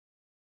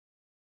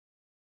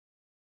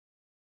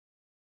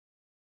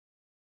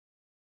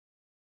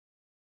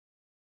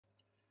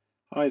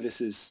Hi,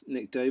 this is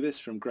Nick Davis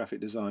from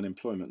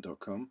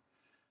graphicdesignemployment.com,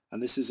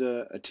 and this is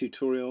a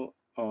tutorial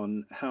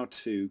on how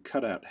to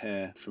cut out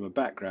hair from a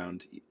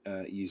background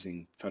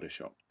using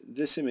Photoshop.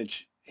 This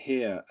image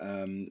here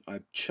I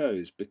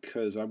chose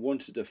because I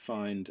wanted to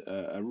find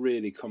a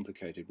really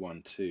complicated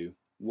one to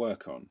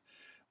work on,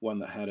 one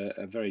that had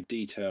a very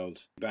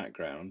detailed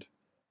background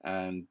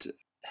and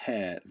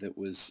hair that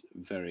was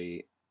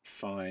very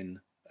fine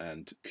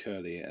and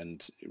curly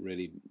and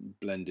really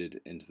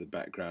blended into the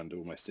background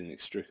almost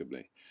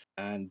inextricably.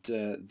 And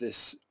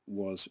this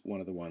was one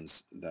of the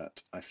ones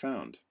that I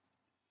found.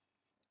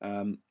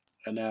 And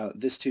now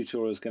this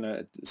tutorial is going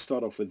to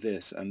start off with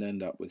this and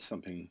end up with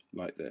something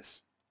like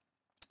this.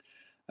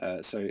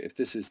 So if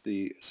this is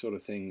the sort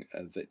of thing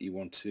that you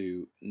want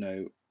to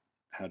know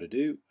how to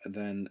do,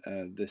 then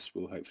this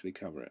will hopefully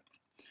cover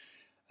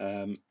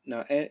it.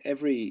 Now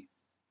every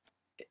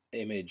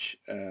image,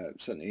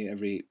 certainly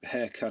every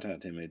hair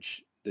cutout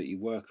image that you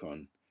work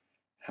on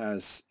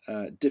has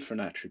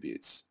different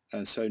attributes,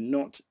 and so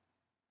not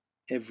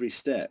every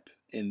step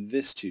in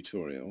this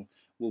tutorial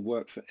will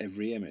work for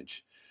every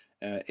image.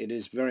 It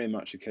is very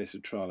much a case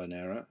of trial and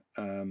error.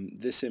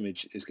 This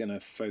image is going to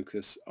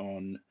focus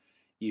on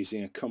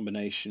using a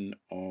combination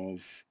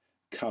of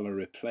color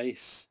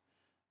replace,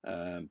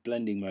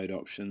 blending mode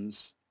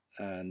options,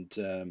 and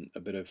a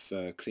bit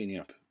of cleaning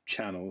up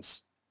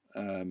channels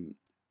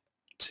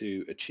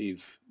to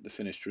achieve the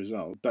finished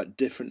result. But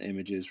different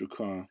images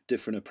require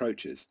different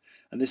approaches,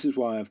 and this is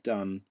why I've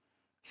done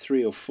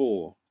 3 or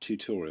 4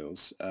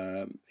 tutorials.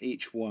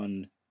 Each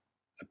one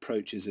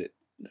approaches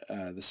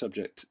the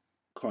subject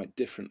quite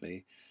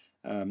differently.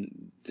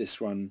 This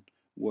one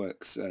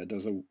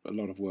does a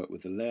lot of work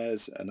with the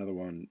layers, another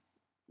one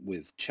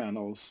with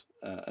channels,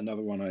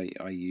 another one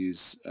I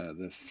use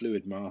the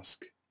fluid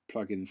mask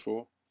plugin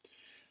for.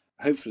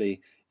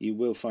 Hopefully you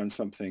will find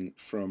something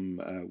from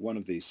one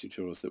of these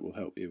tutorials that will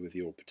help you with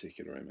your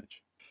particular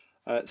image.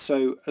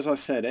 So as I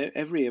said,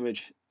 every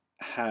image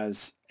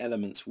has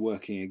elements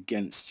working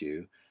against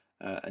you,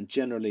 and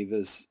generally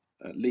there's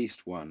at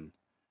least one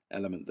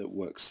element that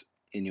works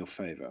in your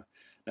favor.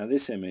 Now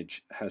this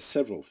image has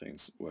several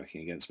things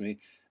working against me,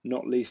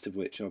 not least of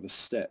which are the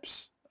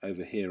steps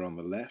over here on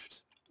the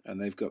left,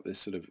 and they've got this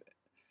sort of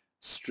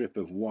strip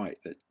of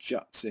white that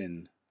juts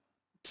in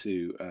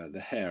to the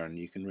hair, and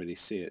you can really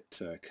see it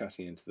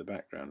cutting into the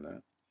background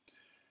there.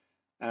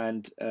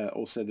 And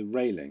also the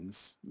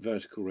railings,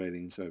 vertical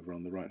railings over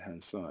on the right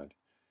hand side.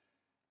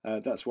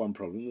 That's one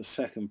problem. The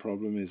second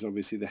problem is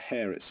obviously the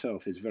hair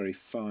itself is very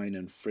fine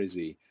and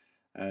frizzy,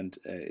 and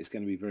it's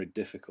going to be very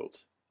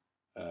difficult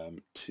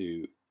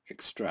to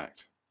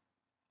extract.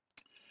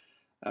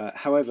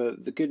 However,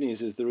 the good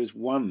news is there is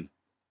one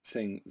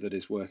thing that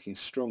is working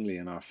strongly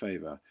in our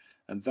favor,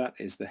 and that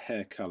is the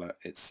hair color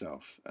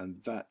itself,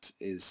 and that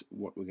is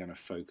what we're going to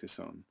focus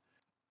on.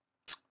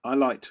 I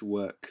like to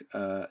work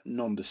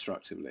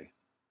non-destructively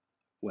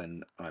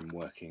when I'm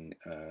working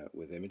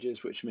with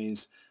images, which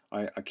means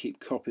I keep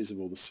copies of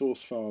all the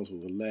source files,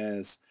 all the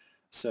layers,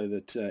 so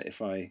that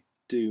if I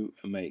do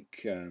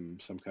make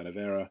some kind of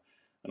error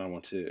and I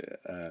want to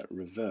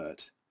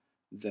revert,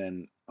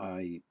 then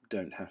I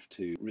don't have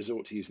to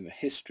resort to using the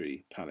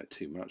history palette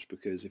too much,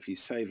 because if you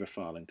save a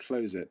file and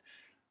close it,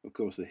 of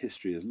course the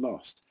history is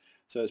lost.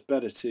 So it's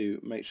better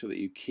to make sure that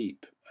you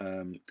keep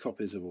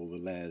copies of all the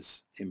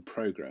layers in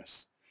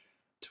progress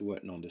to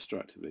work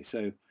non-destructively.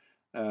 So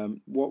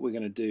what we're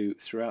going to do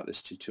throughout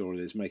this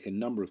tutorial is make a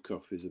number of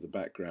copies of the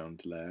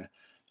background layer.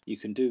 You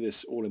can do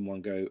this all in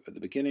one go at the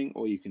beginning,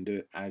 or you can do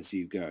it as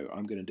you go.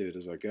 I'm going to do it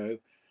as I go.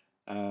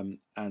 And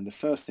the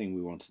first thing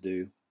we want to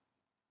do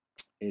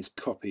is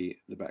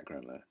copy the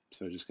background layer.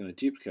 So we're just going to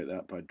duplicate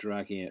that by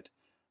dragging it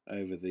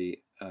over the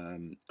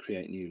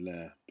Create New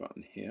Layer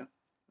button here,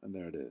 and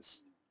there it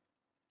is.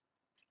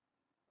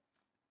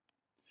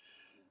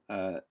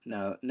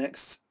 Now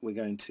next we're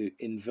going to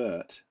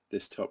invert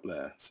this top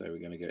layer. So we're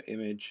going to go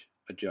Image,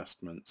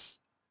 Adjustments,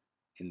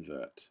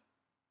 Invert.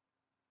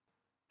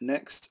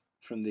 Next,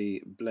 from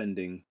the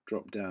blending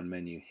drop down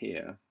menu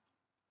here,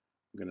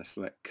 I'm going to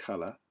select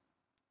Color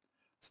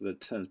so that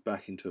it turns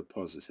back into a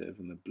positive,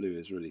 and the blue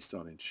is really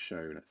starting to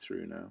show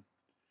through now.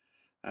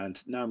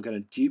 And now I'm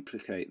going to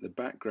duplicate the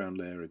background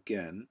layer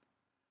again,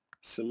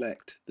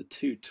 select the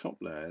 2 top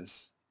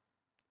layers,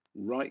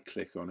 right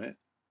click on it,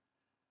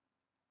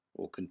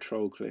 or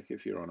control click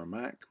if you're on a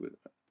Mac,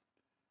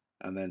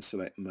 and then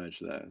select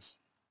Merge Layers.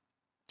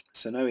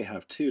 So now we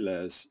have 2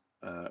 layers,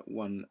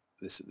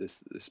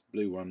 this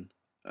blue one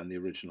and the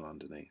original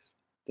underneath.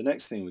 The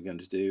next thing we're going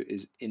to do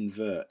is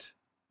invert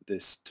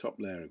this top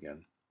layer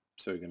again.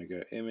 So we're going to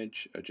go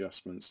Image,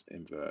 Adjustments,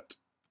 Invert.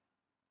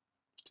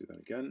 Let's do that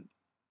again,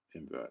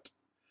 Invert.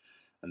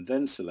 And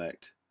then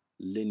select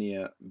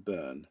Linear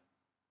Burn.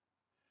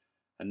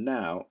 And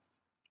now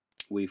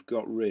we've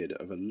got rid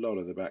of a lot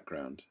of the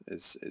background.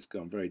 It's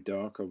gone very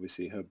dark.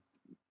 Obviously her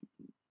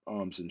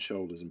arms and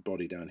shoulders and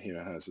body down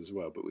here has as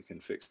well, but we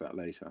can fix that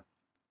later.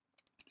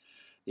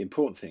 The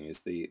important thing is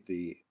the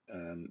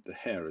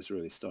hair is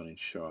really starting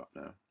to show up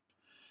now.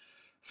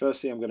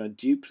 Firstly, I'm going to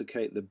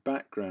duplicate the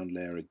background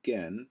layer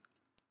again,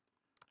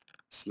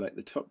 select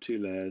the top two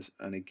layers,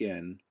 and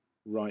again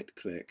right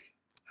click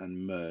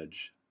and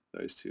merge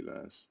those two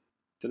layers.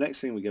 The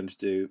next thing we're going to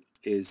do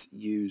is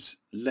use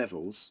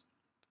levels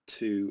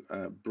to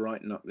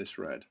brighten up this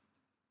red.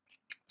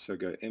 So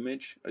go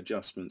Image,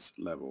 Adjustments,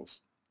 Levels.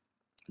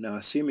 Now,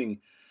 assuming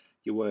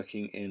you're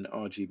working in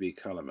RGB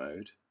color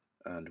mode,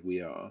 and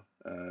we are,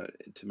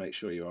 to make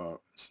sure you are,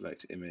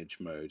 select Image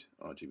Mode,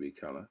 RGB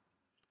Color.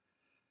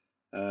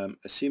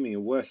 Assuming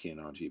you're working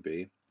in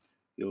RGB,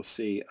 you'll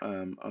see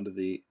under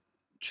the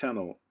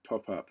channel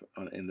pop-up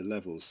in the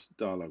Levels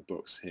dialog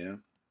box here,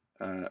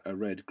 a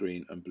red,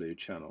 green and blue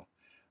channel.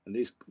 And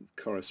these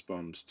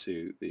correspond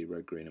to the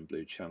red, green and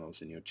blue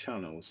channels in your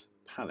Channels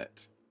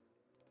palette.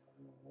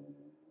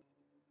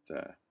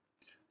 There.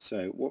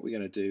 So what we're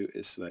going to do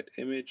is select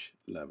Image,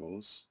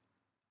 Levels,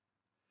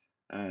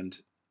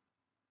 and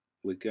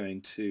we're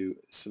going to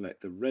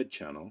select the red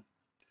channel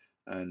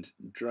and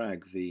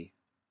drag the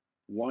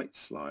white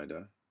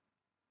slider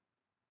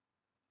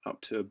up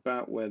to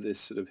about where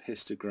this sort of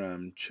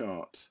histogram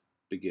chart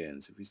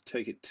begins. If we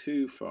take it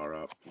too far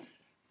up,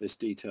 this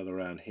detail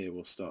around here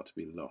will start to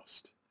be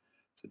lost.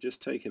 So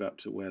just take it up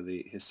to where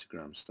the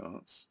histogram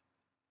starts.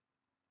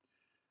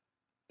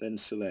 Then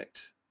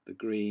select the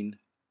green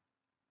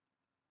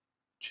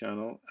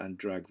channel and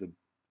drag the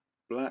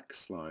black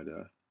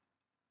slider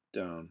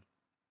down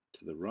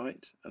to the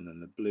right, and then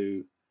the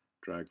blue,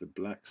 drag the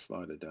black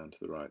slider down to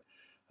the right,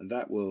 and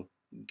that will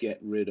get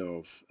rid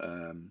of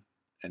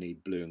any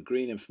blue and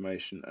green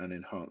information and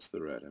enhance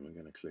the red. And we're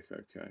going to click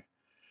OK.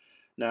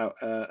 Now,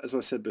 as I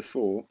said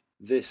before,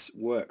 this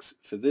works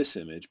for this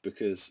image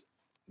because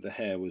the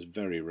hair was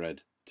very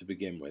red to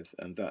begin with,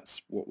 and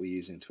that's what we're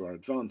using to our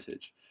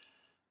advantage.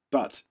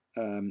 But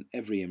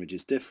every image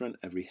is different,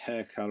 every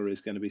hair color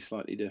is going to be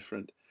slightly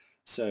different,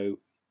 so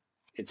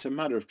it's a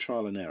matter of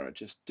trial and error.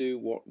 Just do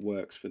what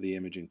works for the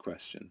image in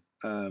question.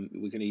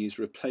 We're going to use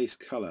Replace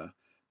Color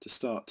to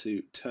start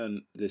to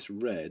turn this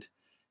red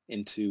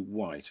into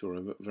white, or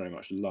a very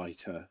much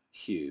lighter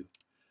hue.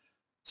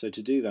 So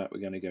to do that,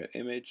 we're going to go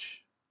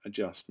Image,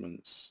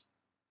 Adjustments,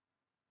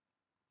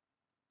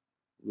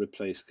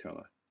 Replace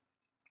Color.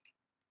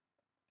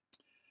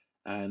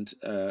 And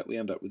we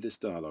end up with this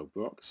dialog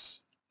box.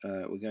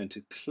 We're going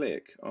to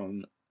click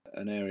on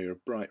an area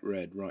of bright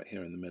red right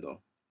here in the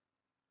middle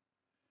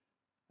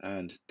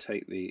and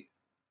take the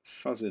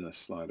fuzziness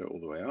slider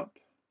all the way up.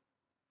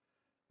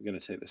 We're going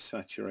to take the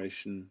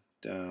saturation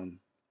down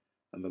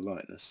and the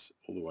lightness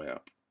all the way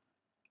up.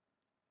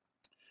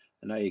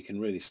 And now you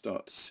can really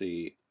start to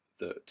see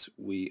that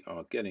we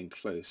are getting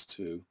close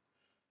to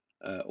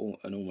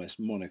an almost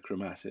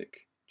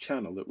monochromatic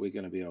channel that we're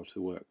going to be able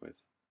to work with.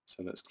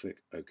 So let's click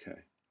OK.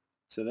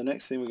 So the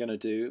next thing we're going to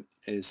do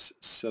is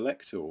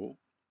select all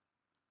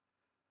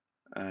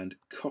and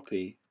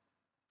copy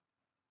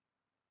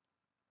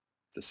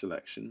the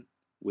selection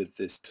with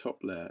this top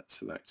layer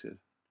selected.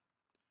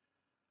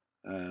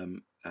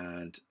 And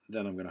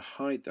then I'm going to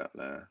hide that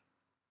layer,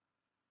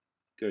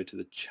 go to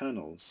the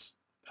Channels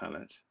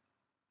palette,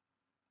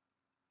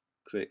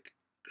 click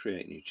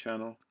Create New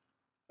Channel,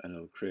 and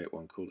it'll create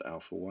one called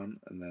Alpha 1,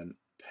 and then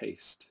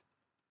paste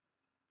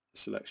the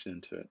selection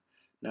into it.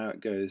 Now it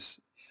goes,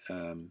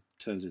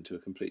 turns into a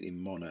completely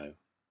mono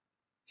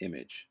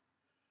image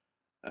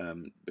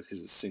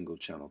because it's a single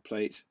channel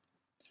plate,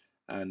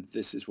 and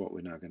this is what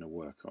we're now going to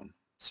work on.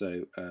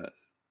 So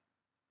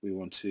we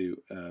want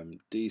to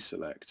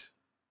deselect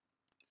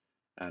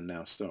and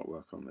now start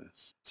work on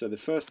this. So the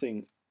first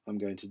thing I'm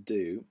going to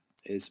do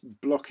is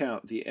block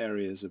out the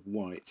areas of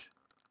white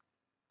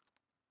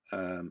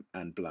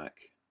and black.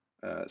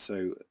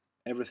 So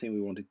everything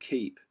we want to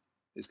keep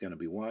is going to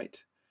be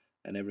white,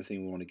 and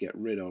everything we want to get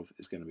rid of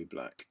is going to be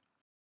black.